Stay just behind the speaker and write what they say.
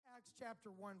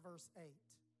chapter 1, verse 8.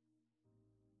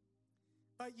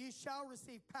 But you shall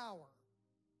receive power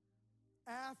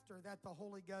after that the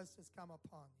Holy Ghost has come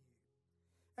upon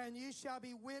you. And you shall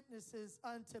be witnesses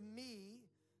unto me,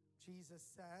 Jesus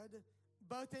said,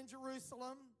 both in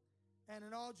Jerusalem and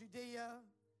in all Judea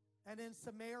and in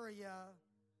Samaria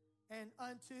and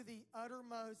unto the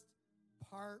uttermost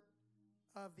part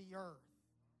of the earth.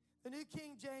 The New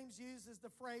King James uses the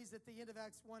phrase at the end of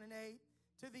Acts 1 and 8,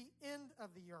 to the end of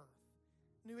the earth.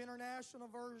 New International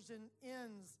Version,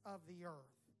 ends of the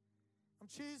earth. I'm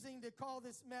choosing to call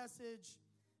this message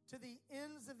to the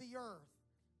ends of the earth.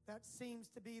 That seems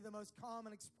to be the most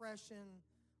common expression,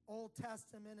 Old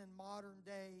Testament and modern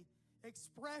day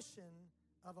expression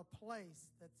of a place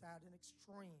that's at an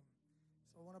extreme.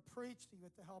 So I want to preach to you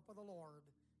with the help of the Lord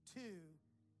to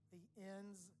the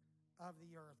ends of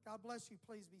the earth. God bless you.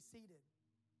 Please be seated.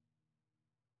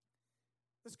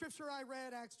 The scripture I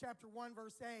read, Acts chapter 1,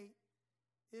 verse 8,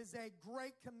 is a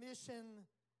Great Commission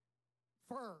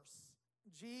verse.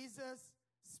 Jesus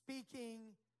speaking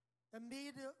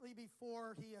immediately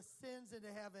before he ascends into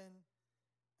heaven.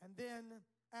 And then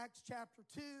Acts chapter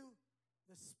 2,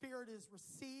 the Spirit is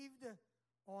received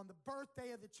on the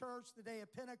birthday of the church, the day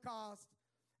of Pentecost.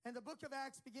 And the book of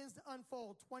Acts begins to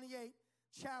unfold 28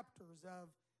 chapters of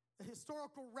the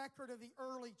historical record of the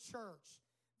early church,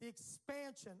 the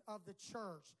expansion of the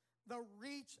church, the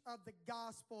reach of the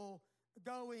gospel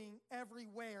going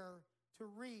everywhere to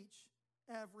reach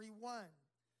everyone.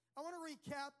 I want to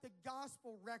recap the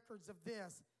gospel records of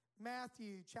this.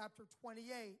 Matthew chapter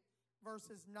 28,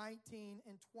 verses 19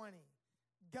 and 20.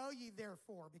 Go ye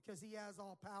therefore, because he has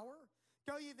all power.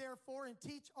 Go ye therefore and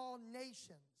teach all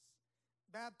nations,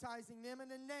 baptizing them in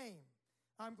the name.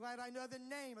 I'm glad I know the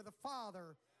name of the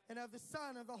Father and of the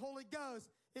Son and of the Holy Ghost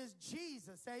is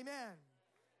Jesus. Amen.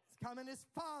 It's come in his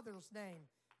Father's name.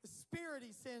 The Spirit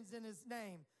he sends in his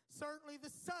name. Certainly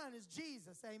the Son is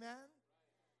Jesus. Amen.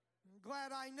 I'm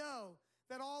glad I know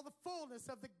that all the fullness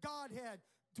of the Godhead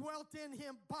dwelt in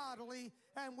him bodily,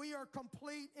 and we are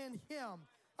complete in him.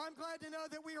 I'm glad to know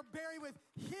that we are buried with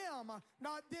him,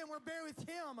 not them. We're buried with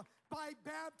him by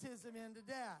baptism into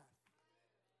death.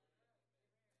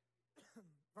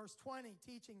 Verse 20,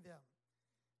 teaching them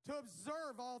to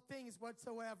observe all things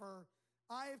whatsoever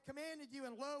I have commanded you,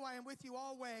 and lo, I am with you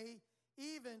always,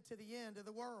 even to the end of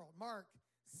the world. Mark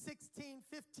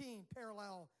 16:15,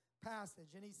 parallel passage.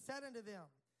 And he said unto them,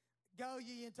 go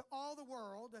ye into all the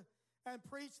world and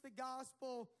preach the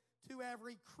gospel to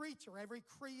every creature, every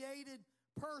created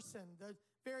person. The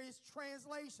various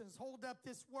translations hold up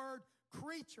this word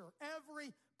creature,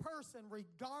 every person,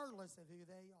 regardless of who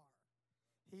they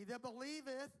are. He that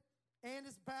believeth and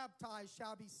is baptized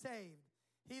shall be saved.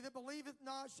 He that believeth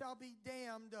not shall be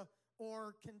damned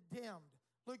or condemned.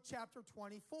 Luke chapter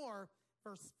 24,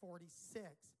 verse 46.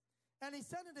 And he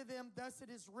said unto them, thus it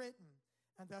is written,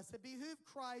 and thus it behooved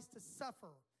Christ to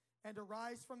suffer and to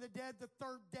rise from the dead the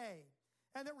third day,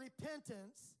 and that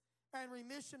repentance and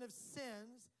remission of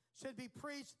sins should be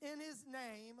preached in his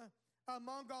name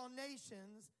among all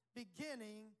nations,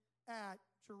 beginning at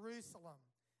Jerusalem.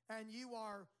 And you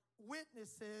are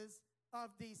witnesses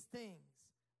of these things.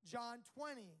 John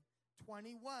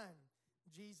 20:21.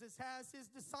 Jesus has his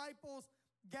disciples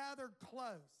gathered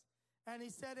close. And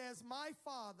he said, as my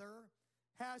Father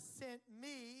has sent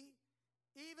me,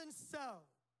 even so,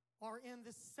 or in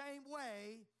the same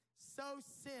way, so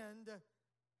send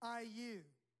I you.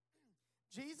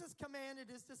 Jesus commanded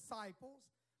his disciples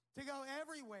to go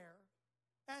everywhere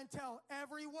and tell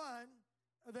everyone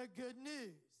the good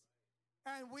news.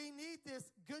 And we need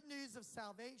this good news of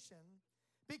salvation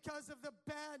because of the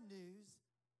bad news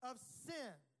of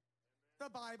sin. The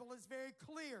Bible is very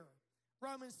clear.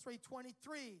 Romans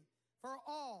 3:23, for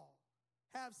all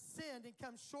have sinned and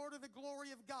come short of the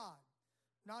glory of God.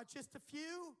 Not just a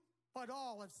few, but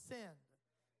all have sinned.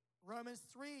 Romans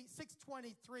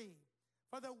 6:23,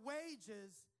 for the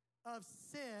wages of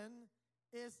sin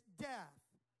is death,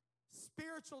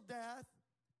 spiritual death,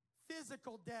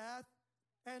 physical death,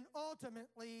 and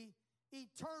ultimately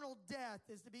eternal death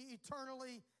is to be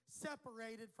eternally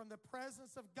separated from the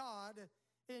presence of God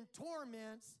in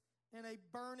torments in a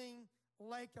burning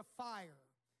lake of fire.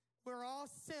 We're all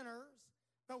sinners.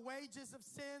 The wages of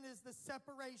sin is the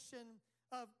separation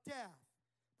of death.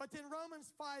 But then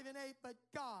Romans 5:8, but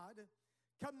God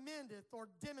commendeth or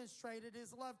demonstrated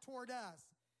his love toward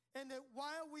us, and that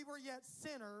while we were yet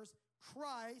sinners,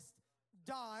 Christ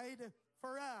died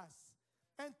for us.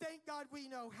 And thank God we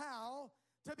know how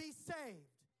to be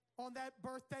saved. On that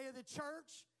birthday of the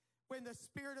church, when the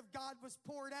Spirit of God was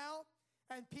poured out,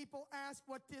 and people asked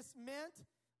what this meant,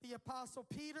 the Apostle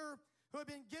Peter, who had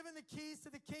been given the keys to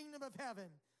the kingdom of heaven,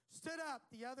 stood up,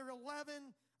 the other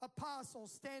 11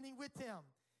 apostles standing with him.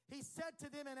 He said to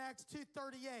them in Acts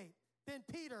 2:38, then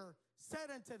Peter said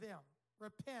unto them,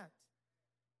 repent,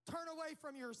 turn away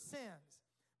from your sins,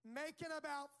 make an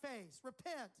about face,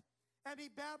 repent, and be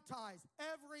baptized,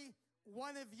 every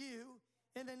one of you,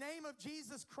 in the name of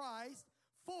Jesus Christ,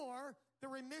 for the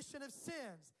remission of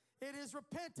sins. It is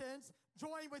repentance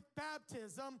joined with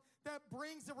baptism that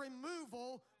brings the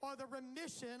removal or the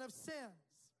remission of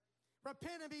sins.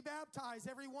 Repent and be baptized,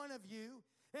 every one of you,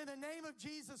 in the name of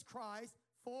Jesus Christ,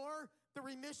 for the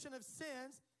remission of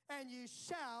sins, and you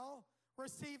shall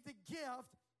receive the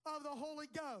gift of the Holy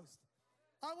Ghost.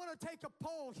 I want to take a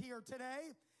poll here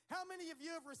today. How many of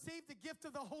you have received the gift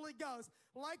of the Holy Ghost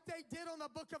like they did on the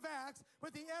book of Acts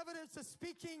with the evidence of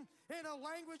speaking in a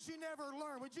language you never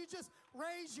learned? Would you just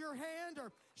raise your hand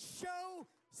or show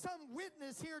some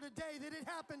witness here today that it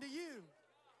happened to you?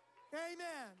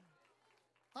 Amen.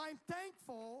 I'm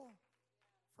thankful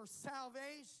for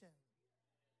salvation.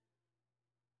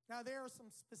 Now, there are some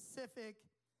specific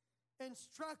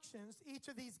instructions, each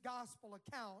of these gospel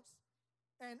accounts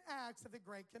and acts of the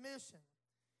Great Commission.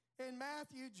 In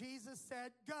Matthew, Jesus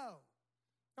said, go.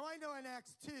 Now, I know in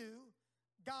Acts 2,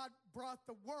 God brought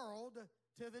the world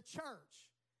to the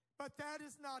church, but that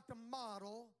is not the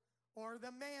model or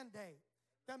the mandate.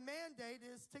 The mandate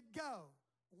is to go.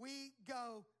 We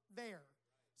go there.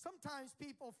 Sometimes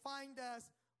people find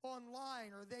us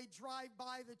online or they drive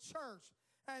by the church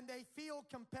and they feel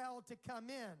compelled to come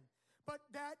in. But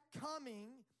that coming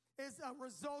is a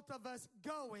result of us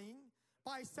going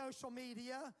by social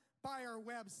media, by our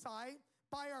website,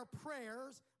 by our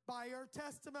prayers, by our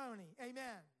testimony.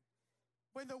 Amen.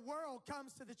 When the world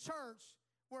comes to the church,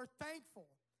 we're thankful.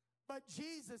 But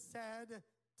Jesus said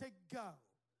to go.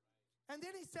 And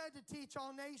then he said to teach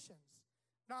all nations.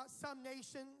 Not some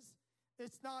nations.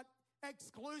 It's not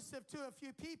exclusive to a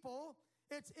few people.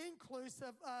 It's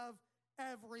inclusive of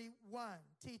everyone.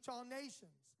 Teach all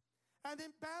nations. And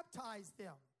then baptize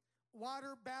them.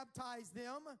 Water baptize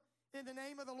them in the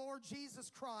name of the Lord Jesus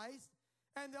Christ,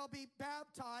 and they'll be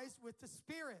baptized with the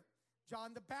Spirit.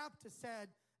 John the Baptist said,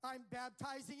 I'm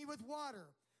baptizing you with water,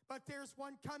 but there's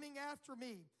one coming after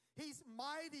me. He's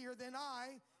mightier than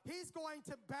I. He's going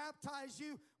to baptize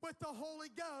you with the Holy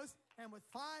Ghost and with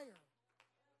fire.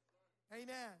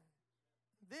 Amen.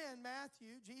 Then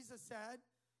Matthew, Jesus said,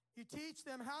 you teach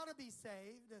them how to be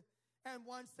saved, and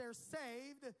once they're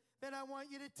saved, then I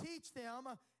want you to teach them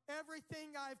everything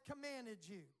I've commanded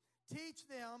you. Teach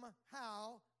them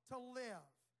how to live.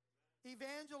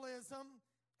 Evangelism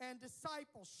and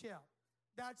discipleship.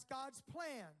 That's God's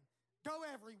plan. Go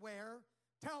everywhere.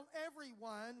 Tell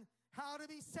everyone how to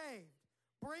be saved.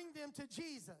 Bring them to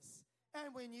Jesus.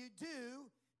 And when you do,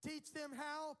 teach them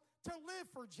how to live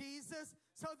for Jesus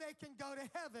so they can go to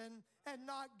heaven and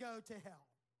not go to hell.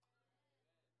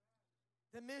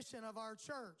 The mission of our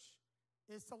church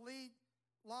is to lead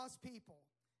lost people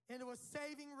into a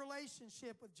saving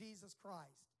relationship with Jesus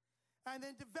Christ, and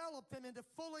then develop them into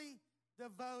fully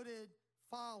devoted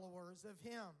followers of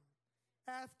him.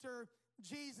 After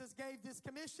Jesus gave this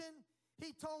commission,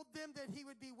 he told them that he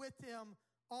would be with them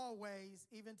always,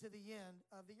 even to the end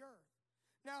of the earth.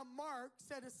 Now, Mark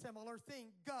said a similar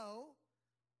thing. Go,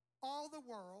 all the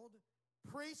world,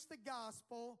 preach the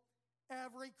gospel,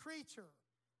 every creature.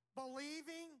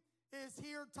 Believing is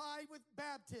here tied with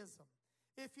baptism.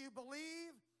 If you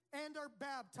believe and are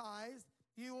baptized,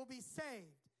 you will be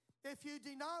saved. If you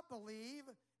do not believe,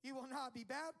 you will not be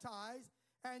baptized,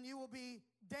 and you will be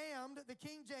damned, the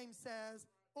King James says,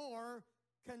 or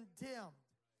condemned.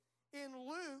 In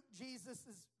Luke, Jesus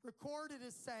is recorded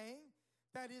as saying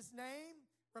that his name,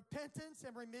 repentance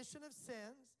and remission of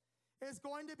sins, is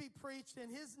going to be preached in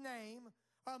his name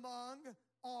among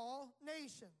all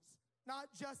nations. Not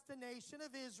just the nation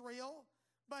of Israel,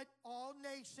 but all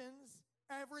nations,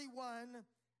 everyone,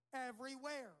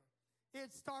 everywhere.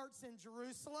 It starts in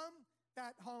Jerusalem,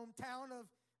 that hometown of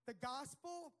the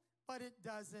gospel, but it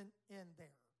doesn't end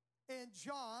there. In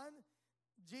John,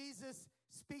 Jesus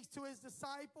speaks to his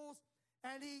disciples,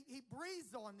 and he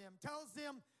breathes on them, tells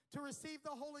them to receive the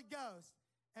Holy Ghost,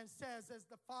 and says, as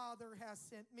the Father has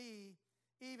sent me,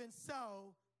 even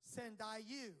so send I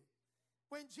you.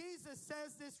 When Jesus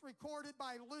says this, recorded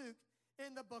by Luke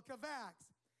in the book of Acts,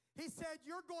 he said,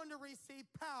 you're going to receive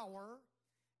power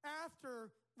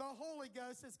after the Holy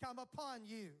Ghost has come upon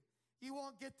you. You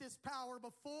won't get this power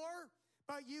before,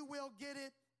 but you will get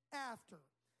it after.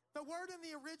 The word in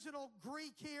the original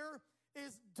Greek here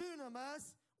is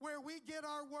dunamis, where we get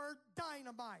our word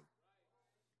dynamite.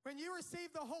 When you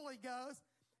receive the Holy Ghost,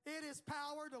 it is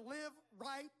power to live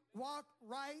right, walk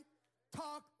right,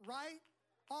 talk right,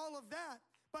 all of that.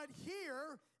 But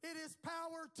here, it is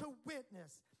power to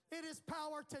witness. It is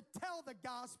power to tell the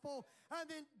gospel and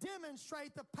then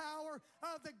demonstrate the power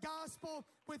of the gospel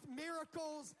with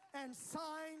miracles and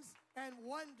signs and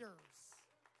wonders.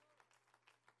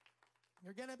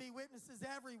 You're going to be witnesses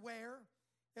everywhere.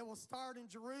 It will start in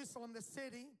Jerusalem, the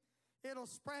city. It'll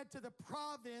spread to the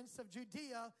province of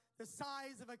Judea, the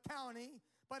size of a county,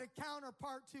 but a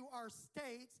counterpart to our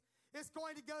states. It's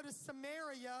going to go to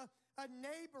Samaria, a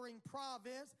neighboring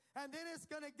province, and then it's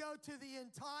going to go to the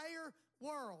entire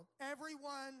world,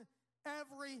 everyone,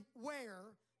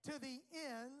 everywhere, to the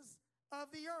ends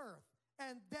of the earth.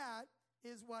 And that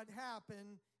is what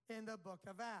happened in the book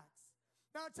of Acts.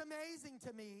 Now, it's amazing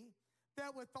to me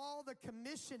that with all the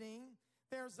commissioning,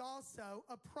 there's also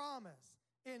a promise.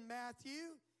 In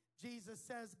Matthew, Jesus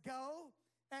says, go,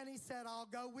 and he said, I'll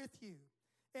go with you.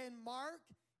 In Mark,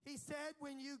 he said,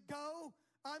 when you go,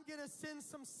 I'm going to send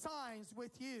some signs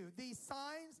with you. These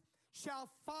signs shall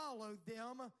follow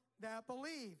them that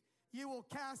believe. You will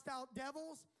cast out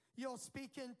devils. You'll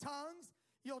speak in tongues.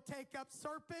 You'll take up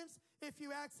serpents. If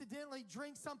you accidentally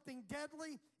drink something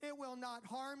deadly, it will not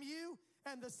harm you.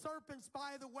 And the serpents,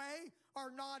 by the way,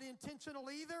 are not intentional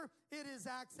either. It is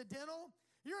accidental.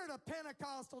 You're at a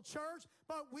Pentecostal church,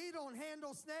 but we don't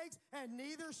handle snakes, and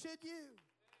neither should you.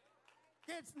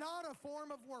 It's not a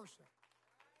form of worship,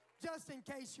 just in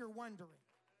case you're wondering.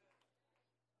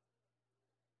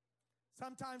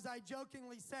 Sometimes I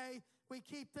jokingly say we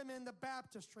keep them in the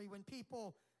baptistry when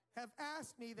people have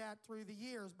asked me that through the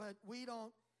years, but we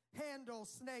don't handle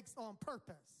snakes on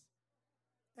purpose.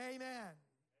 Amen.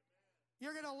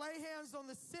 You're going to lay hands on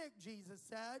the sick, Jesus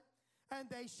said, and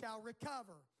they shall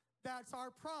recover. That's our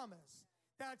promise.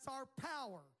 That's our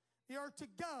power. You're to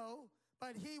go,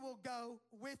 but he will go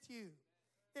with you.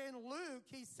 In Luke,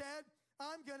 he said,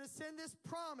 I'm going to send this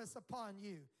promise upon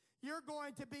you. You're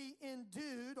going to be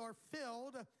endued or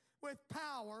filled with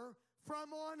power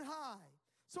from on high.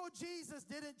 So Jesus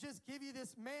didn't just give you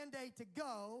this mandate to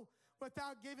go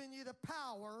without giving you the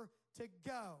power to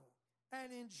go.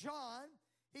 And in John,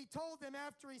 he told them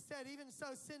after he said, even so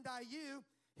send I you,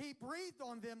 he breathed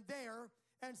on them there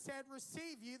and said,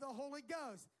 receive you the Holy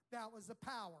Ghost. That was the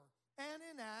power. And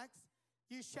in Acts,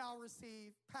 you shall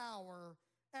receive power.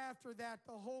 After that,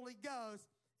 the Holy Ghost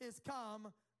is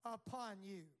come upon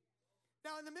you.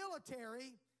 Now, in the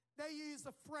military, they use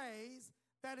a phrase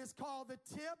that is called the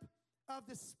tip of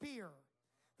the spear.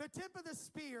 The tip of the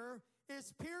spear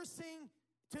is piercing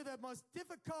to the most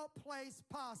difficult place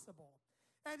possible.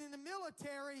 And in the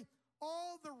military,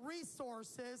 all the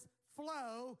resources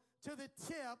flow to the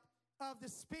tip of the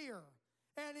spear.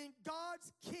 And in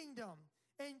God's kingdom,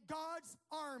 in God's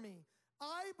army,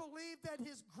 I believe that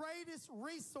his greatest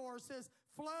resources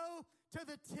flow to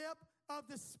the tip of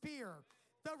the spear.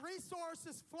 The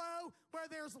resources flow where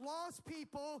there's lost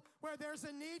people, where there's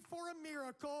a need for a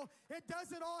miracle. It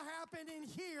doesn't all happen in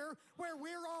here where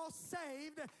we're all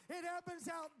saved. It happens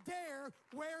out there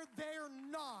where they're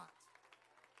not.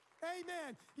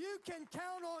 Amen. You can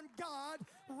count on God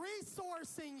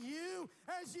resourcing you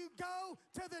as you go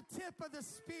to the tip of the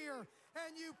spear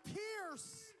and you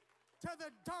pierce to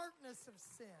the darkness of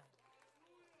sin.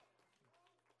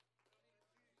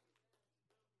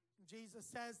 Jesus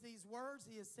says these words,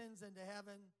 he ascends into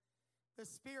heaven. The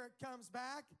Spirit comes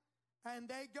back, and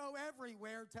they go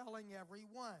everywhere telling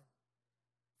everyone.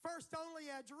 First only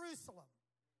at Jerusalem,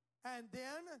 and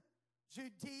then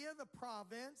Judea, the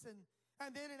province,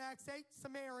 and then in Acts 8,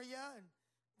 Samaria, and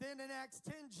then in Acts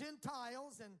 10,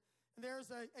 Gentiles, and there's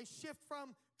a shift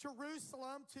from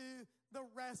Jerusalem to the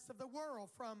rest of the world.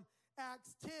 From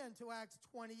Acts 10 to Acts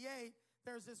 28,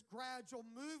 there's this gradual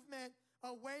movement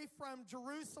away from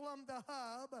Jerusalem, the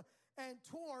hub, and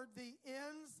toward the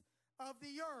ends of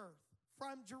the earth.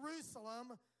 From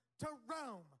Jerusalem to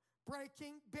Rome,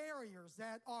 breaking barriers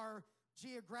that are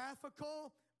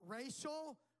geographical,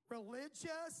 racial,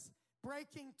 religious,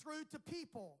 breaking through to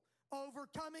people,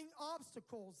 overcoming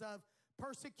obstacles of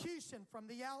persecution from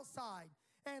the outside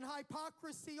and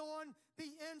hypocrisy on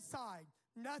the inside.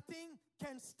 Nothing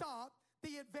can stop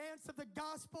the advance of the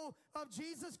gospel of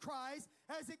Jesus Christ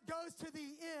as it goes to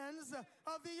the ends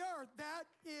of the earth. That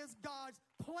is God's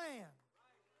plan.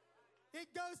 It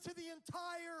goes to the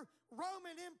entire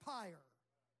Roman Empire,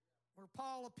 where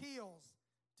Paul appeals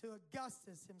to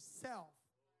Augustus himself,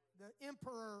 the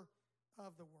emperor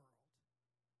of the world.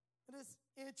 It is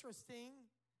interesting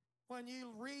when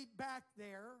you read back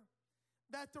there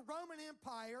that the Roman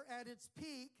Empire at its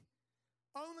peak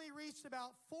only reached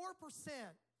about 4%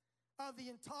 of the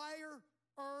entire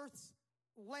earth's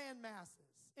land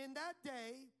masses. In that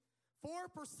day, 4%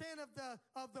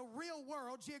 of the real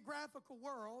world, geographical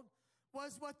world,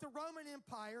 was what the Roman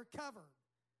Empire covered.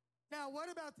 Now,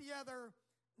 what about the other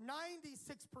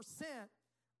 96%,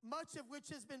 much of which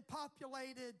has been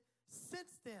populated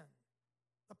since then?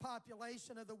 The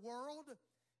population of the world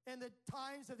in the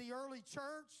times of the early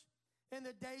church, in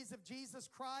the days of Jesus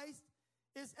Christ,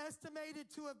 is estimated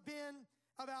to have been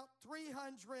about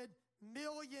 300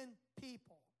 million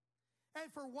people.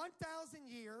 And for 1,000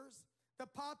 years, the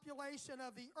population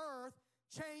of the earth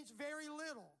changed very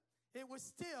little. It was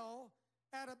still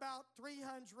at about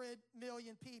 300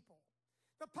 million people.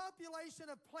 The population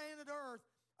of planet Earth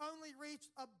only reached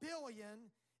 1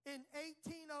 billion in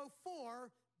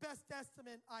 1804, best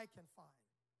estimate I can find.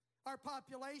 Our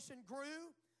population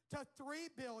grew to 3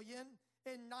 billion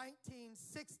in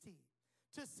 1960,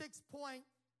 to 6.8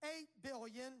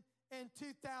 billion in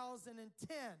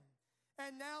 2010.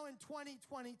 And now in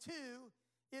 2022,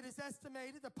 it is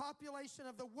estimated, the population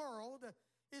of the world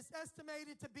is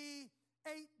estimated to be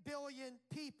 8 billion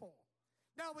people.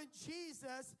 Now, when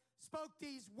Jesus spoke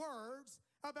these words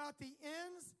about the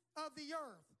ends of the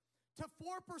earth, to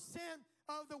 4%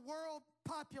 of the world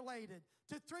populated,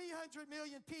 to 300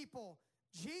 million people,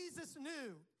 Jesus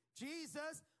knew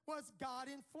Jesus was God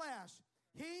in flesh.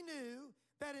 He knew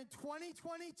that in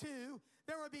 2022,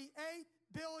 there would be 8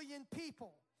 billion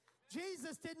people.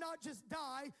 Jesus did not just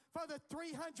die for the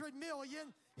 300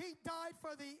 million. He died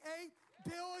for the 8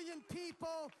 billion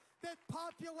people that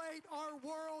populate our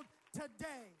world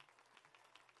today.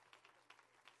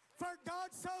 For God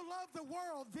so loved the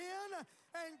world then,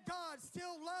 and God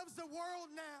still loves the world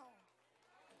now.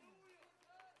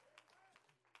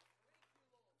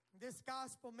 This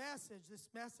gospel message, this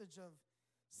message of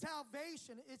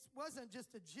salvation, it wasn't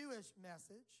just a Jewish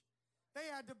message. They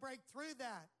had to break through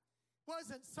that. It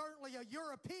wasn't certainly a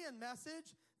European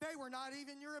message. They were not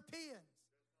even Europeans.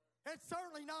 It's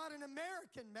certainly not an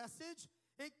American message.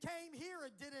 It came here.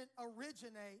 It didn't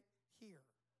originate here.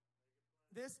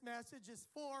 This message is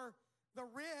for the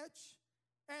rich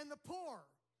and the poor.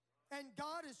 And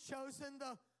God has chosen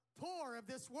the poor of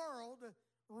this world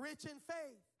rich in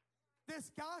faith.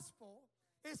 This gospel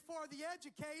is for the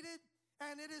educated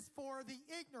and it is for the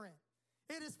ignorant.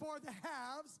 It is for the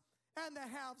haves and the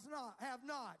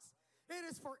have-nots. It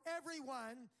is for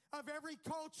everyone of every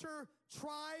culture,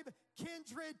 tribe,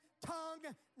 kindred, tongue,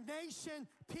 nation,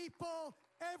 people,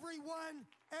 everyone,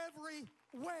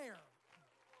 everywhere.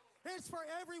 It's for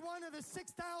every one of the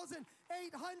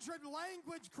 6,800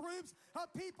 language groups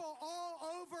of people all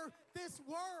over this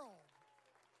world.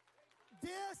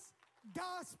 This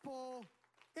gospel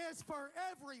is for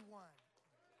everyone.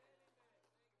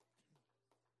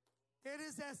 It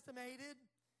is estimated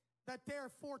that there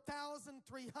are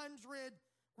 4,300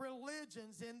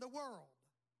 religions in the world,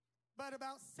 but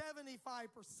about 75%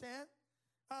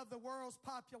 of the world's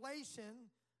population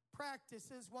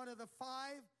practices one of the 5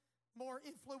 more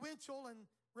influential and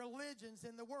religions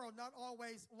in the world, not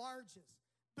always largest: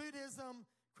 Buddhism,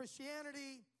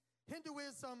 Christianity,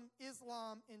 Hinduism,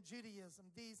 Islam, and Judaism.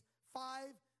 These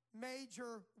 5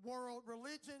 major world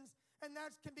religions, and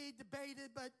that can be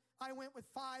debated, but I went with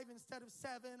 5 instead of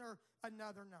 7 or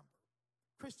another number.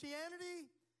 Christianity,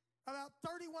 about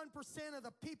 31% of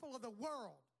the people of the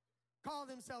world call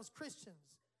themselves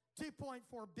Christians, 2.4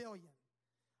 billion.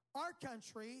 Our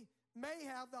country may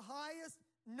have the highest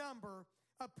number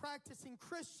of practicing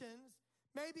Christians,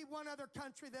 maybe one other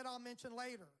country that I'll mention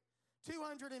later,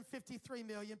 253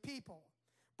 million people.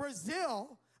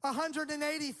 Brazil,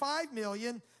 185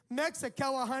 million.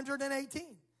 Mexico,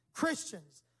 118.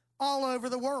 Christians all over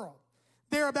the world.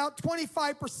 There are about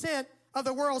 25% of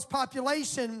the world's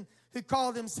population who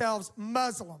call themselves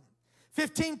Muslim.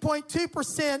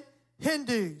 15.2%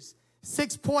 Hindus.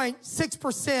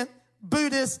 6.6%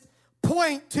 Buddhist.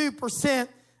 0.2%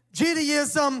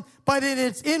 Judaism, but in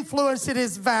its influence, it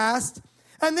is vast.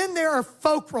 And then there are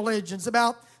folk religions.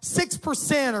 About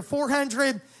 6% or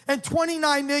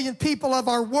 429 million people of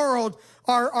our world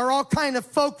are all kind of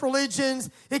folk religions.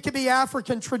 It could be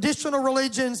African traditional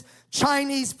religions,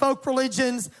 Chinese folk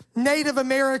religions, Native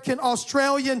American,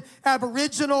 Australian,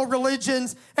 Aboriginal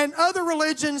religions, and other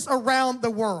religions around the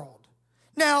world.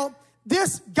 Now,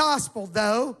 this gospel,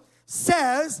 though,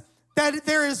 says that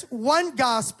there is one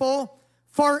gospel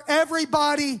for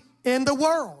everybody in the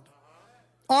world.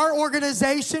 Our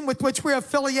organization with which we're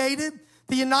affiliated,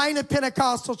 the United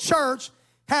Pentecostal Church,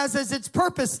 has as its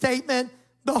purpose statement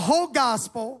the whole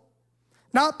gospel,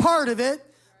 not part of it,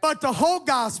 but the whole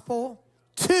gospel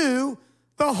to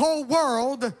the whole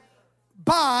world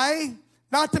by,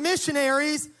 not the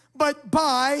missionaries, but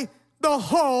by the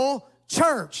whole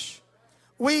church.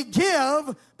 We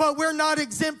give, but we're not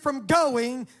exempt from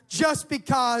going just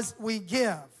because we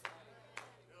give.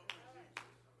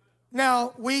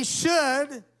 Now, we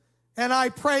should, and I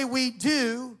pray we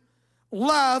do,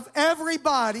 love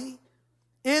everybody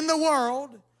in the world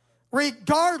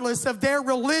regardless of their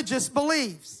religious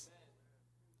beliefs.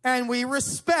 And we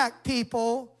respect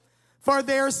people for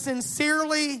their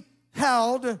sincerely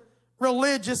held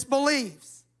religious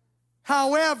beliefs.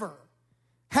 However,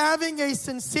 having a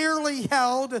sincerely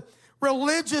held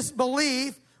religious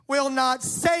belief will not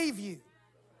save you.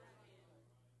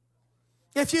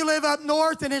 If you live up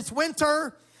north and it's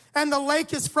winter and the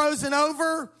lake is frozen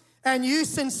over and you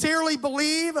sincerely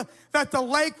believe that the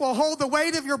lake will hold the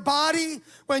weight of your body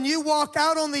when you walk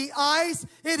out on the ice,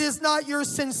 it is not your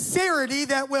sincerity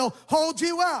that will hold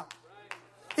you up.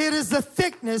 It is the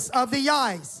thickness of the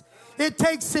ice. It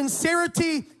takes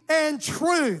sincerity and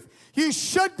truth. You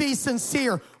should be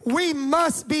sincere. We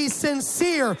must be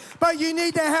sincere. But you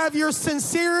need to have your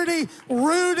sincerity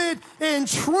rooted in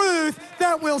truth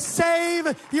that will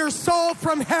save your soul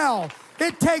from hell.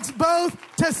 It takes both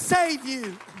to save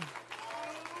you.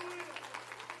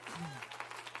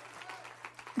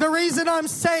 The reason I'm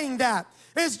saying that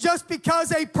is just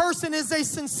because a person is a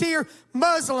sincere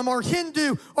Muslim or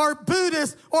Hindu or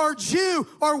Buddhist or Jew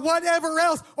or whatever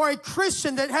else, or a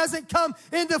Christian that hasn't come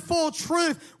into full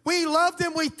truth. We love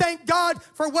them. We thank God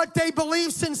for what they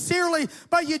believe sincerely,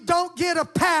 but you don't get a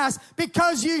pass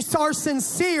because you are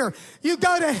sincere. You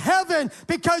go to heaven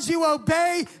because you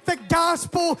obey the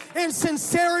gospel in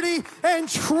sincerity and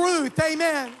truth.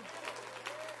 Amen.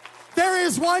 There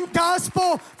is one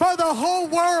gospel for the whole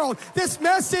world. This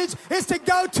message is to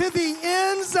go to the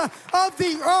ends of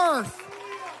the earth.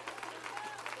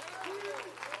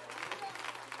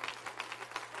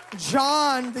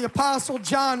 John, the Apostle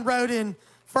John, wrote in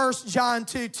 1 John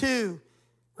 2:2,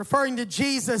 referring to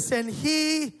Jesus, and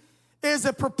he is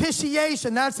a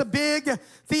propitiation. That's a big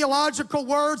theological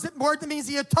word that means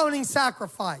the atoning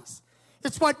sacrifice.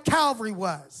 It's what Calvary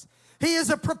was. He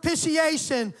is a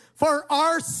propitiation for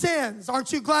our sins.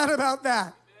 Aren't you glad about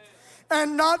that?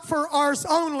 And not for ours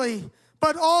only,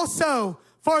 but also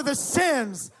for the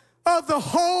sins of the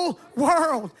whole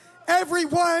world.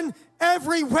 Everyone,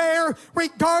 everywhere,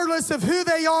 regardless of who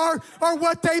they are or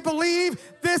what they believe,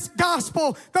 this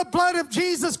gospel, the blood of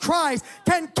Jesus Christ,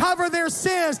 can cover their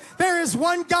sins. There is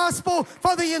one gospel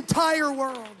for the entire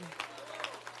world.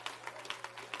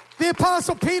 The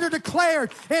Apostle Peter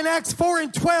declared in Acts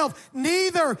 4:12,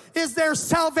 neither is there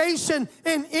salvation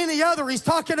in any other. He's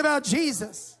talking about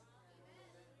Jesus.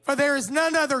 For there is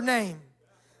none other name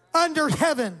under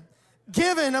heaven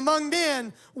given among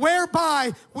men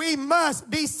whereby we must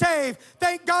be saved.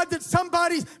 Thank God that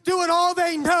somebody's doing all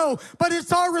they know, but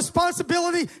it's our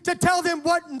responsibility to tell them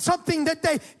something that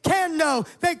they can know,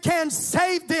 that can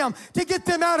save them, to get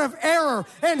them out of error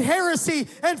and heresy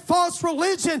and false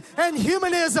religion and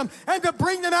humanism, and to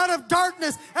bring them out of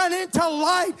darkness and into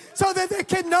light so that they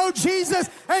can know Jesus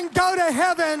and go to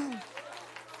heaven.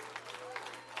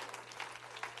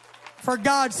 For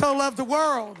God so loved the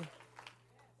world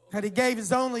that he gave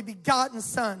his only begotten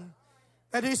Son,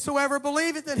 that whosoever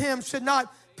believeth in him should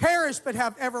not perish but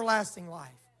have everlasting life.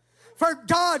 For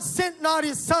God sent not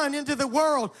his Son into the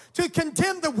world to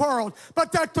condemn the world,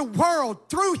 but that the world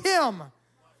through him,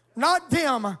 not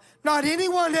them, not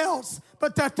anyone else,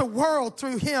 but that the world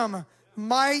through him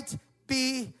might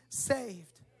be saved.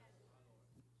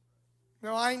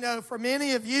 Now I know for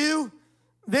many of you,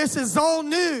 this is old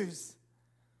news,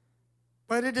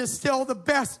 but it is still the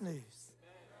best news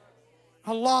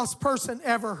a lost person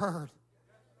ever heard.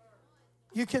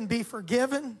 You can be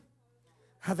forgiven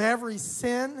of every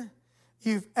sin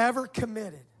you've ever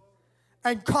committed,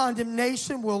 and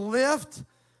condemnation will lift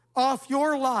off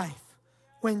your life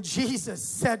when Jesus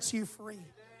sets you free.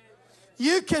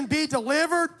 You can be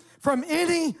delivered from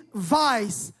any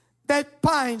vice that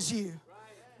binds you.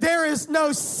 There is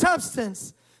no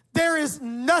substance. There is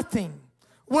nothing,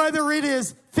 whether it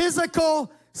is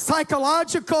physical,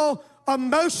 psychological,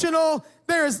 emotional,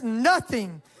 there is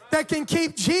nothing that can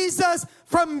keep Jesus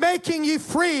from making you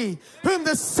free. Whom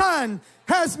the Son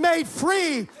has made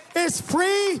free is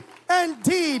free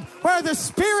indeed. Where the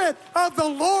Spirit of the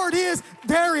Lord is,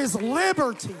 there is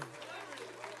liberty.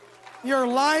 Your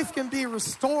life can be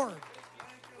restored.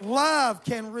 Love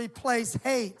can replace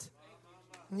hate.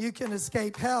 And you can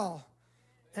escape hell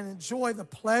and enjoy the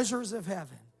pleasures of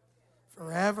heaven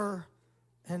forever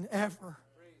and ever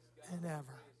and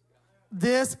ever.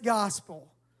 This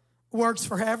gospel works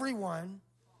for everyone,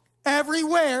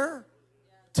 everywhere,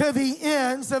 to the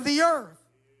ends of the earth.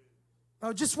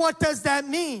 Now, just what does that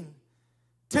mean?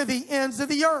 To the ends of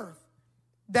the earth.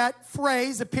 That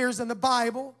phrase appears in the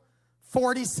Bible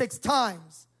 46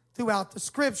 times throughout the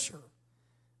Scripture.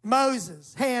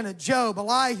 Moses, Hannah, Job,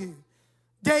 Elihu,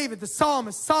 David, the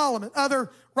psalmist, Solomon,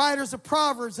 other writers of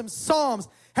Proverbs and Psalms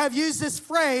have used this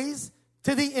phrase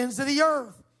to the ends of the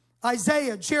earth.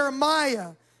 Isaiah,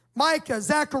 Jeremiah, Micah,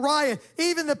 Zechariah,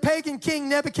 even the pagan king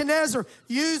Nebuchadnezzar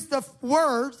used the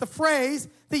phrase,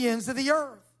 the ends of the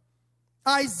earth.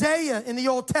 Isaiah in the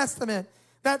Old Testament,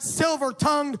 that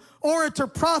silver-tongued orator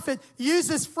prophet, used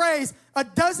this phrase a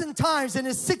dozen times in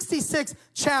his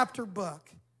 66-chapter book.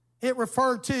 It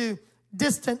referred to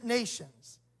distant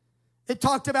nations. It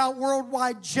talked about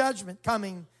worldwide judgment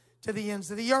coming to the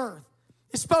ends of the earth.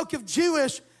 It spoke of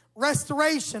Jewish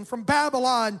restoration from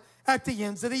Babylon at the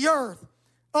ends of the earth.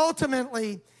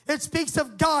 Ultimately, it speaks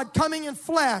of God coming in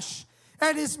flesh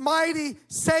and his mighty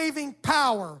saving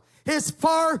power, his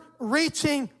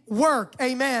far-reaching work.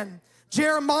 Amen.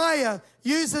 Jeremiah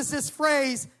uses this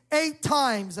phrase 8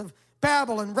 times of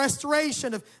Babylon,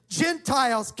 restoration of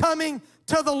Gentiles coming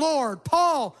to the Lord.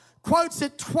 Paul quotes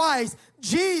it twice.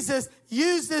 Jesus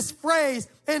used this phrase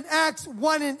in Acts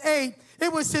 1 and 8.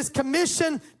 It was his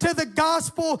commission to the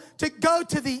gospel to go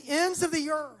to the ends of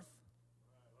the earth.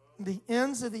 The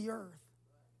ends of the earth.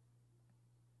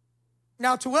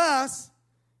 Now to us,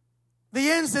 the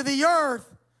ends of the earth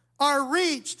are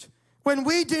reached when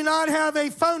we do not have a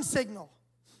phone signal.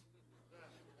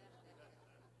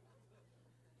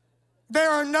 There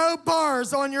are no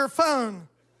bars on your phone.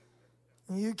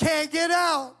 You can't get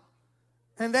out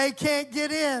and they can't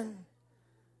get in.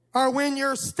 Or when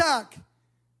you're stuck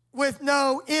with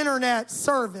no internet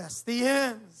service, the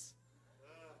ends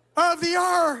of the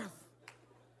earth.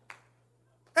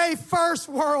 A first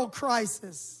world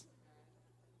crisis.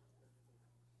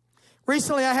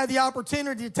 Recently, I had the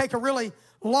opportunity to take a really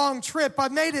long trip.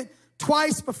 I've made it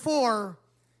twice before.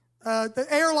 The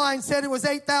airline said it was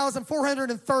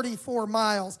 8,434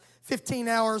 miles, 15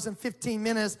 hours and 15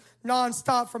 minutes,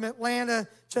 nonstop from Atlanta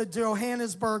to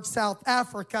Johannesburg, South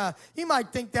Africa. You might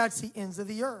think that's the ends of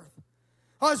the earth.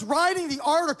 I was writing the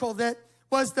article that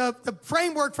was the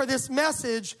framework for this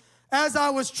message as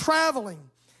I was traveling.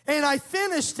 And I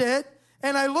finished it,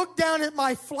 and I looked down at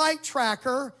my flight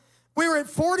tracker. We were at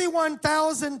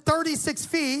 41,036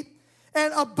 feet,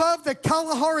 and above the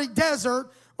Kalahari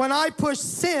Desert, when I pushed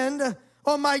send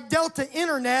on my Delta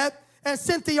internet and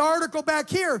sent the article back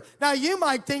here. Now, you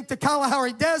might think the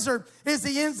Kalahari Desert is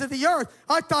the ends of the earth.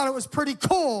 I thought it was pretty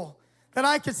cool that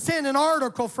I could send an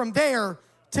article from there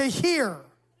to here.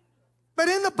 But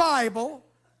in the Bible,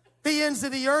 the ends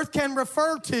of the earth can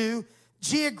refer to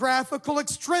geographical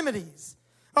extremities,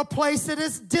 a place that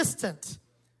is distant,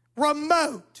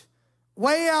 remote,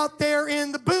 way out there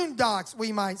in the boondocks,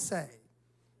 we might say.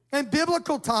 In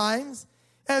biblical times,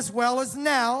 as well as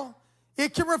now,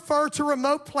 it can refer to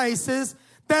remote places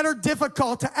that are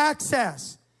difficult to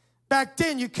access. Back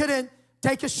then, you couldn't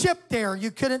take a ship there. You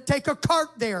couldn't take a cart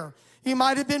there. You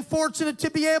might have been fortunate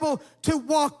to be able to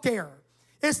walk there.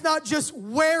 It's not just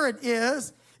where it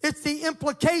is, it's the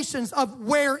implications of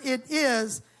where it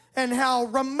is and how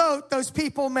remote those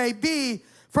people may be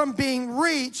from being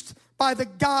reached by the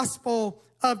gospel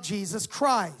of Jesus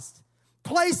Christ.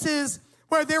 Places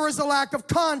where there was a lack of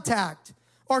contact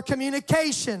or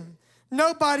communication.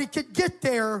 Nobody could get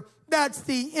there. That's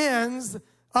the ends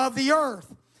of the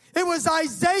earth. It was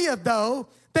Isaiah, though,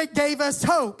 that gave us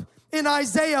hope in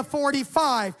Isaiah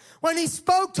 45 when he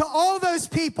spoke to all those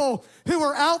people who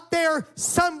were out there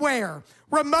somewhere,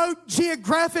 remote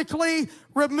geographically,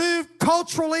 removed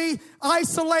culturally,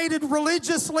 isolated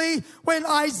religiously, when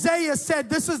Isaiah said,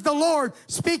 this is the Lord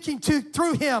speaking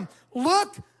through him,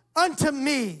 look unto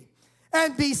me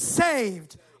and be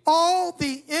saved, all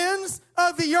the ends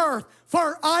of the earth.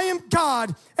 For I am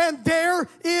God, and there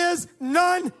is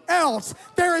none else.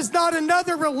 There is not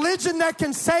another religion that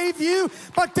can save you,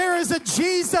 but there is a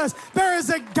Jesus. There is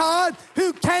a God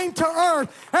who came to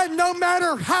earth. And no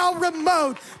matter how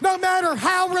remote, no matter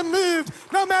how removed,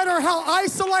 no matter how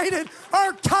isolated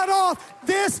or cut off,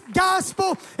 this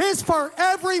gospel is for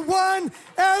everyone,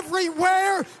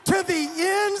 everywhere, to the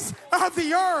ends of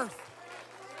the earth.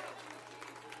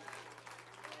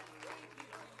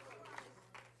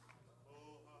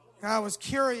 I was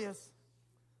curious.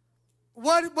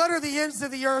 What are the ends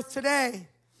of the earth today?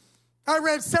 I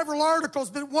read several articles,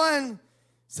 but one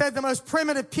said the most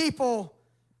primitive people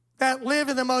that live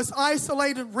in the most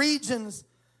isolated regions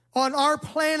on our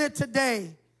planet today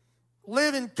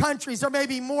live in countries, or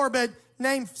maybe more, but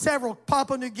name several: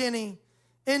 Papua New Guinea,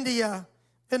 India,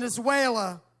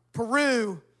 Venezuela,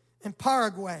 Peru, and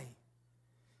Paraguay.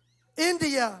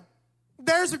 India,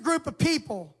 there's a group of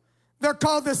people. They're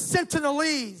called the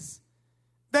Sentinelese.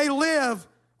 They live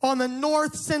on the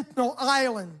North Sentinel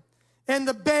Island in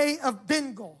the Bay of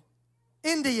Bengal,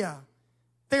 India.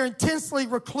 They're intensely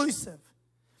reclusive.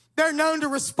 They're known to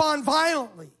respond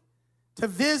violently to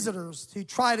visitors who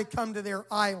try to come to their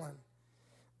island.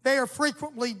 They are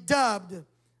frequently dubbed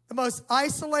the most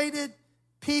isolated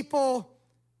people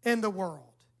in the world.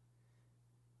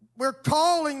 We're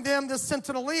calling them the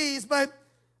Sentinelese, but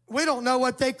we don't know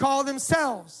what they call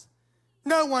themselves.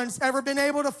 No one's ever been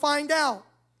able to find out.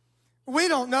 We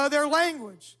don't know their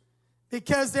language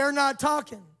because they're not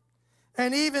talking.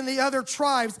 And even the other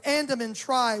tribes, Andaman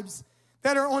tribes,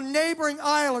 that are on neighboring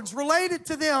islands related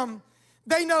to them,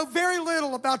 they know very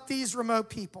little about these remote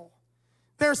people.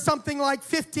 There's something like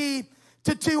 50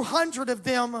 to 200 of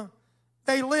them.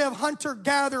 They live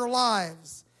hunter-gatherer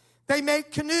lives. They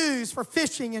make canoes for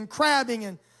fishing and crabbing,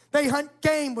 and they hunt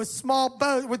game with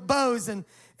with bows and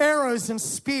arrows and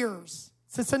spears.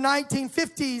 Since the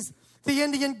 1950s, the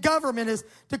Indian government has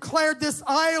declared this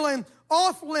island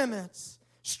off limits,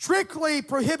 strictly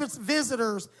prohibits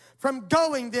visitors from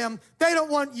going them. They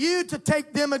don't want you to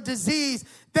take them a disease.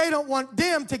 They don't want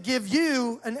them to give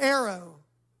you an arrow.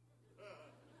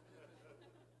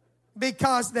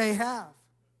 Because they have.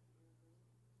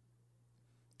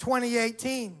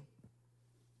 2018,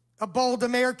 a bold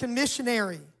American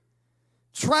missionary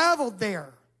traveled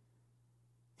there.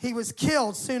 He was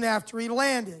killed soon after he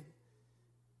landed.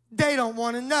 They don't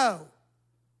want to know.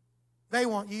 They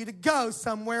want you to go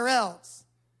somewhere else.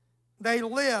 They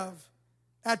live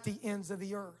at the ends of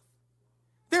the earth.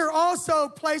 There are also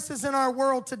places in our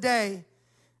world today,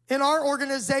 in our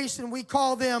organization, we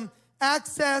call them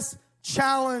access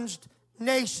challenged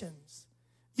nations.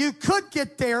 You could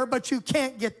get there, but you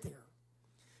can't get there.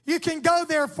 You can go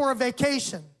there for a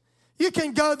vacation. You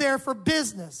can go there for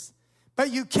business,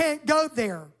 but you can't go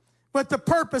there with the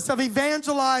purpose of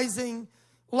evangelizing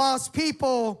lost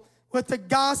people with the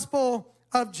gospel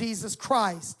of Jesus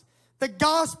Christ. The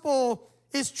gospel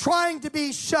is trying to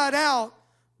be shut out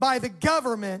by the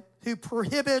government who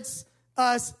prohibits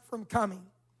us from coming.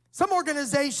 Some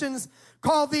organizations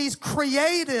call these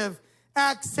creative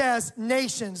access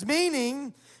nations,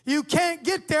 meaning you can't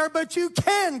get there, but you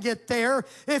can get there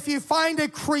if you find a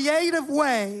creative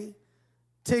way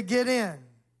to get in.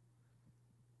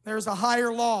 There's a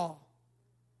higher law.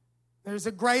 There's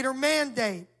a greater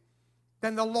mandate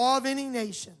than the law of any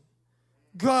nation.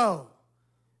 Go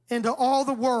into all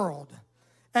the world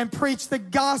and preach the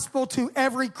gospel to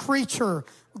every creature.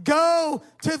 Go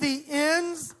to the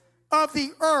ends of the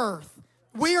earth.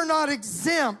 We are not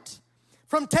exempt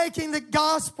from taking the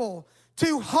gospel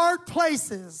to hard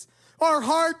places or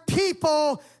hard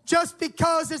people just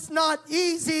because it's not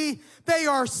easy. They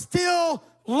are still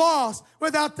lost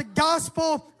without the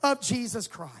gospel of Jesus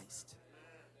Christ.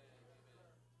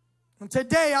 And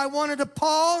today I wanted to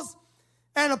pause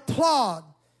and applaud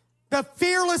the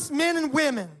fearless men and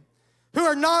women who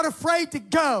are not afraid to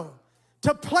go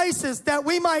to places that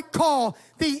we might call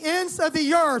the ends of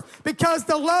the earth, because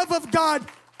the love of God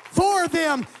for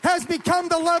them has become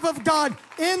the love of God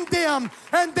in them,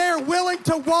 and they're willing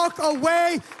to walk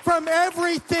away from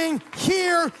everything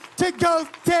here to go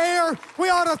there. We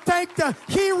ought to thank the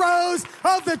heroes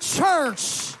of the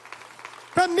church,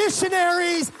 the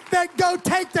missionaries that go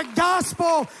take the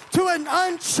gospel to an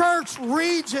unchurched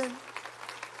region.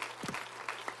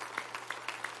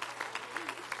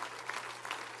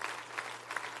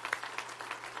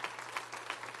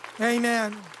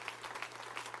 Amen.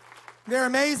 They're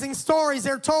amazing stories.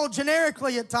 They're told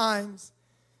generically at times.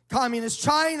 Communist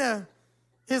China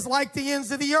is like the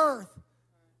ends of the earth.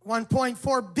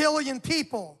 1.4 billion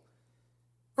people.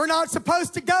 We're not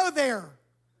supposed to go there,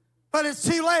 but it's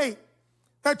too late.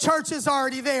 The church is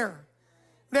already there.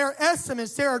 There are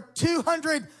estimates. There are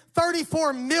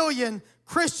 234 million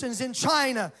Christians in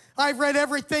China. I've read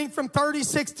everything from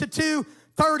 36 to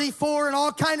 234 and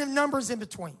all kind of numbers in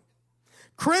between.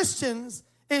 Christians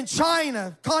in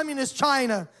China, communist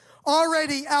China,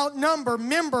 already outnumber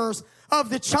members of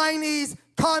the Chinese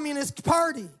Communist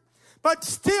Party. But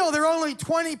still, they're only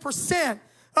 20%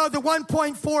 of the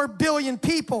 1.4 billion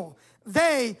people.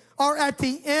 They are at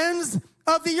the ends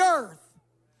of the earth.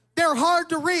 They're hard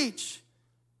to reach.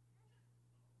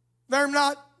 They're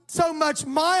not so much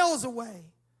miles away,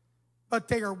 but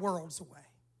they are worlds away.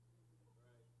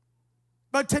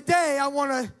 But today, I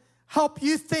want to help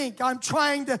you think. I'm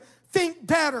trying to think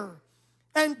better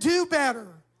and do better.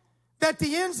 That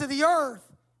the ends of the earth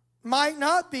might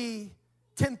not be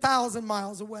 10,000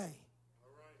 miles away.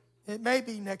 It may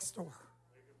be next door.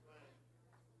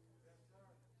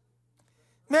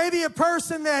 Maybe a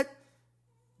person that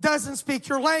doesn't speak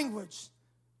your language,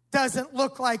 doesn't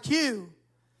look like you,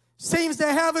 seems to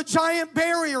have a giant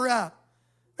barrier up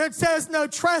that says no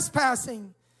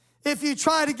trespassing. If you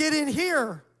try to get in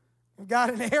here, you've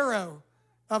got an arrow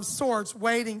of sorts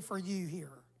waiting for you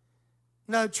here.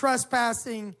 No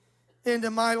trespassing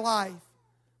into my life.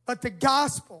 But the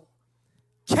gospel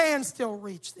can still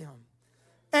reach them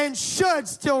and should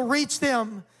still reach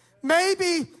them.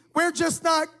 Maybe we're just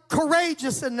not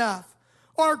courageous enough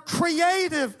or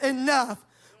creative enough.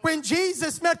 When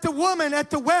Jesus met the woman at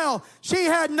the well, she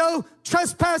had no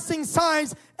trespassing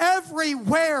signs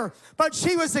everywhere, but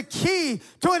she was a key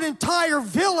to an entire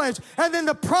village and then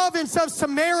the province of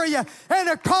Samaria. And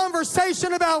a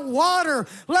conversation about water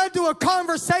led to a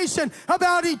conversation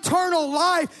about eternal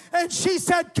life. And she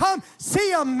said, come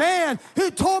see a man who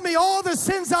told me all the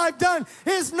sins I've done.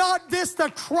 Is not this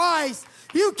the Christ?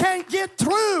 You can't get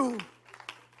through.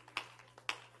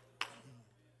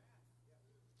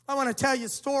 I want to tell you a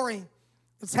story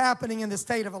that's happening in the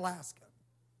state of Alaska.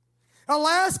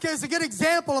 Alaska is a good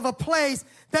example of a place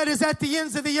that is at the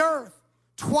ends of the earth.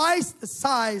 Twice the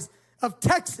size of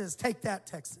Texas. Take that,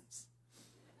 Texans.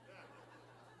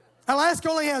 Alaska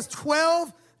only has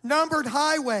 12 numbered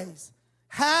highways.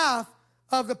 Half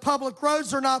of the public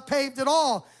roads are not paved at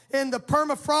all. In the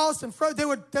permafrost and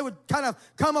they would kind of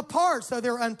come apart, so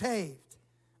they're unpaved.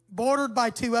 Bordered by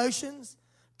 2 oceans,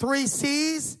 3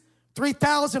 seas,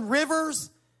 3,000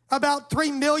 rivers, about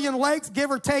 3 million lakes, give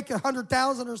or take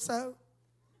 100,000 or so.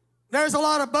 There's a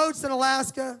lot of boats in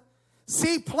Alaska.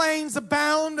 Seaplanes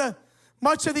abound.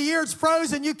 Much of the year it's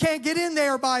frozen. You can't get in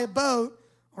there by a boat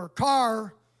or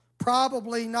car.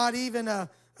 Probably not even a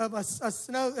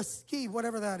ski,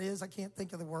 whatever that is. I can't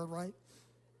think of the word right.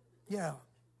 Yeah.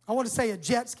 I want to say a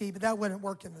jet ski, but that wouldn't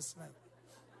work in the snow.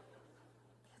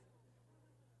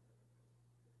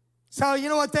 So you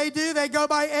know what they do? They go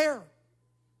by air.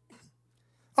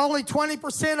 Only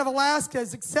 20% of Alaska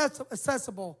is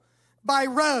accessible by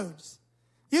roads.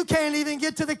 You can't even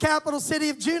get to the capital city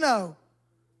of Juneau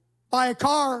by a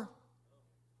car.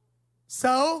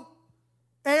 So,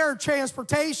 air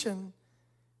transportation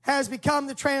has become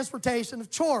the transportation of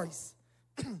choice.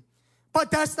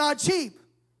 But that's not cheap.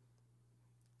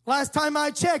 Last time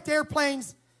I checked,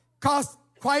 airplanes cost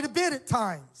quite a bit at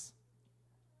times.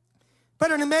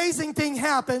 But an amazing thing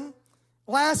happened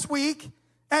last week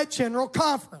at General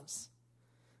Conference.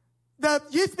 The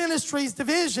Youth Ministries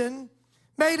Division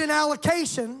made an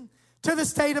allocation to the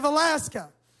state of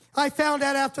Alaska. I found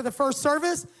out after the first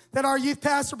service that our youth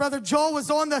pastor, Brother Joel,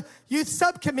 was on the youth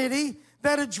subcommittee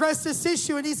that addressed this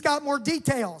issue, and he's got more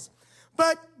details.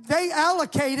 But they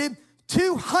allocated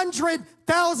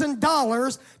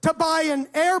 $200,000 to buy an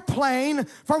airplane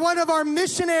for one of our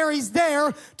missionaries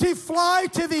there to fly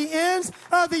to the ends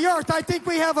of the earth. I think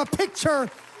we have a picture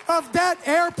of that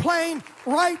airplane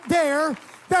right there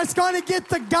that's going to get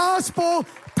the gospel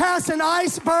past an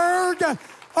iceberg,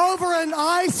 over an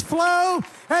ice floe,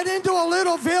 and into a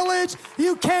little village.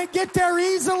 You can't get there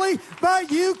easily,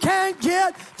 but you can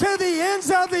get to the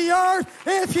ends of the earth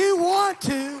if you want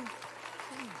to.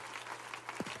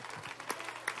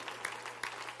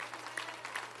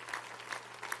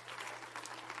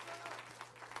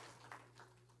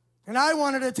 And I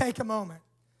wanted to take a moment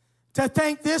to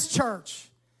thank this church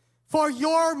for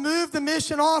your Move the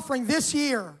Mission offering this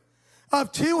year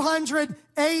of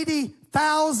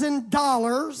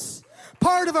 $280,000,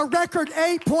 part of a record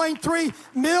 $8.3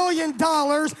 million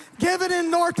given in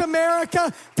North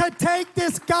America to take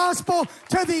this gospel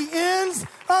to the ends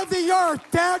of the earth.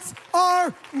 That's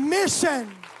our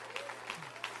mission.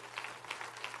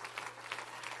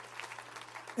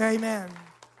 Amen.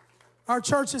 Our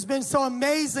church has been so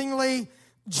amazingly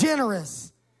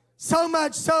generous. So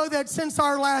much so that since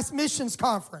our last missions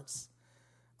conference,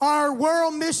 our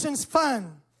World Missions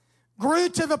Fund grew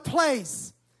to the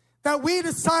place that we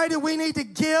decided we need to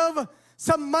give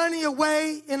some money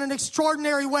away in an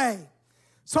extraordinary way.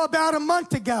 So about a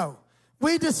month ago,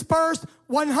 we dispersed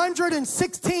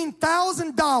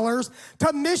 $116,000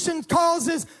 to mission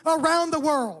causes around the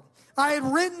world. I had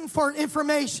written for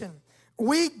information.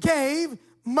 We gave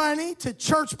money to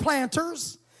church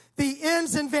planters, the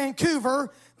Inns in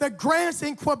Vancouver, the grants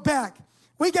in Quebec.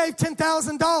 We gave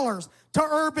 $10,000 to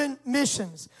urban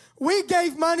missions. We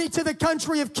gave money to the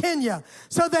country of Kenya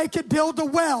so they could build a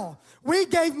well. We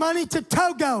gave money to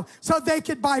Togo so they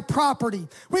could buy property.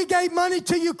 We gave money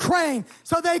to Ukraine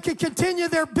so they could continue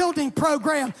their building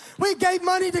program. We gave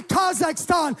money to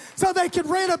Kazakhstan so they could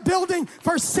rent a building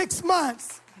for 6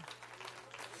 months.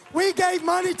 We gave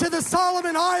money to the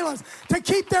Solomon Islands to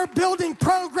keep their building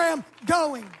program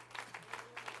going.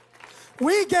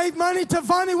 We gave money to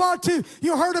Vanuatu.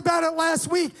 You heard about it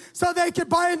last week, so they could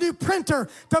buy a new printer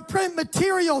to print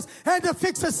materials and to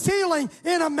fix a ceiling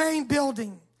in a main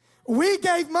building. We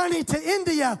gave money to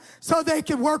India so they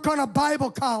could work on a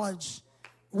Bible college.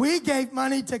 We gave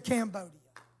money to Cambodia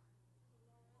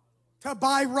to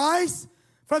buy rice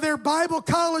for their Bible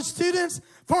college students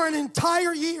for an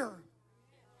entire year.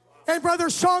 And Brother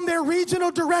Sean, their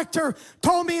regional director,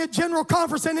 told me at General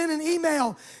Conference and in an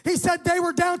email, he said they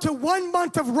were down to 1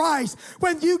 month of rice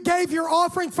when you gave your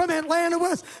offering from Atlanta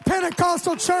West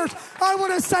Pentecostal Church. I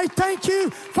want to say thank you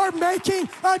for making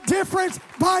a difference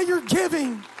by your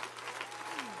giving.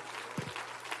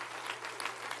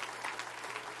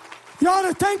 You ought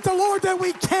to thank the Lord that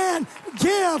we can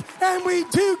give, and we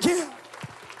do give.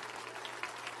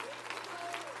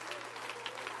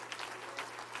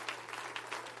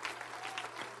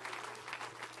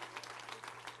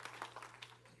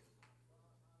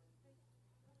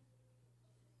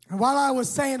 And while I was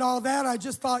saying all that, I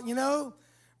just thought,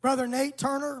 Brother Nate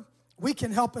Turner, we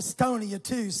can help Estonia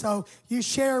too. So you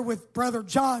share with Brother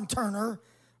John Turner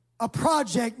a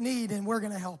project need, and we're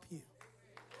going to help you.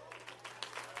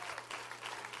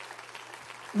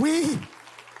 We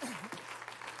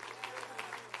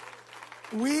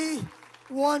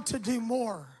want to do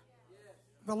more.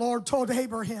 The Lord told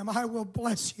Abraham, I will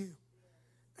bless you,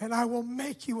 and I will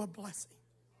make you a blessing.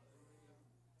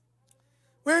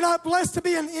 We're not blessed to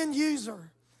be an end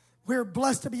user. We're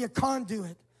blessed to be a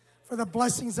conduit for the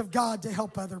blessings of God to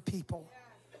help other people.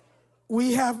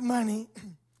 We have money.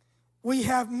 We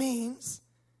have means.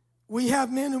 We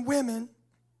have men and women.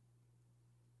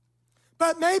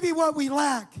 But maybe what we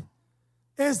lack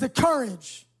is the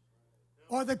courage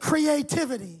or the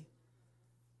creativity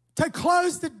to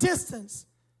close the distance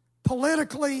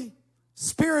politically,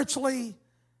 spiritually,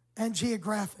 and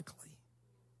geographically.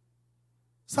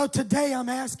 So today I'm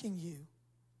asking you,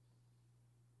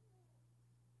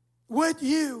 would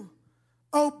you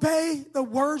obey the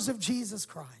words of Jesus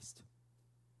Christ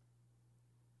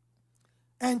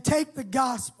and take the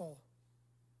gospel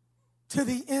to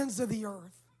the ends of the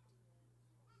earth?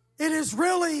 It is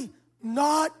really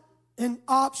not an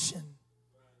option.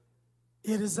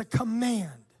 It is a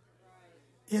command.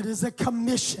 It is a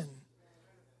commission.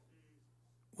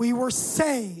 We were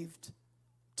saved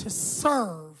to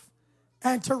serve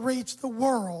and to reach the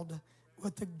world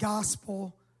with the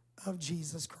gospel of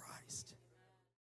Jesus Christ.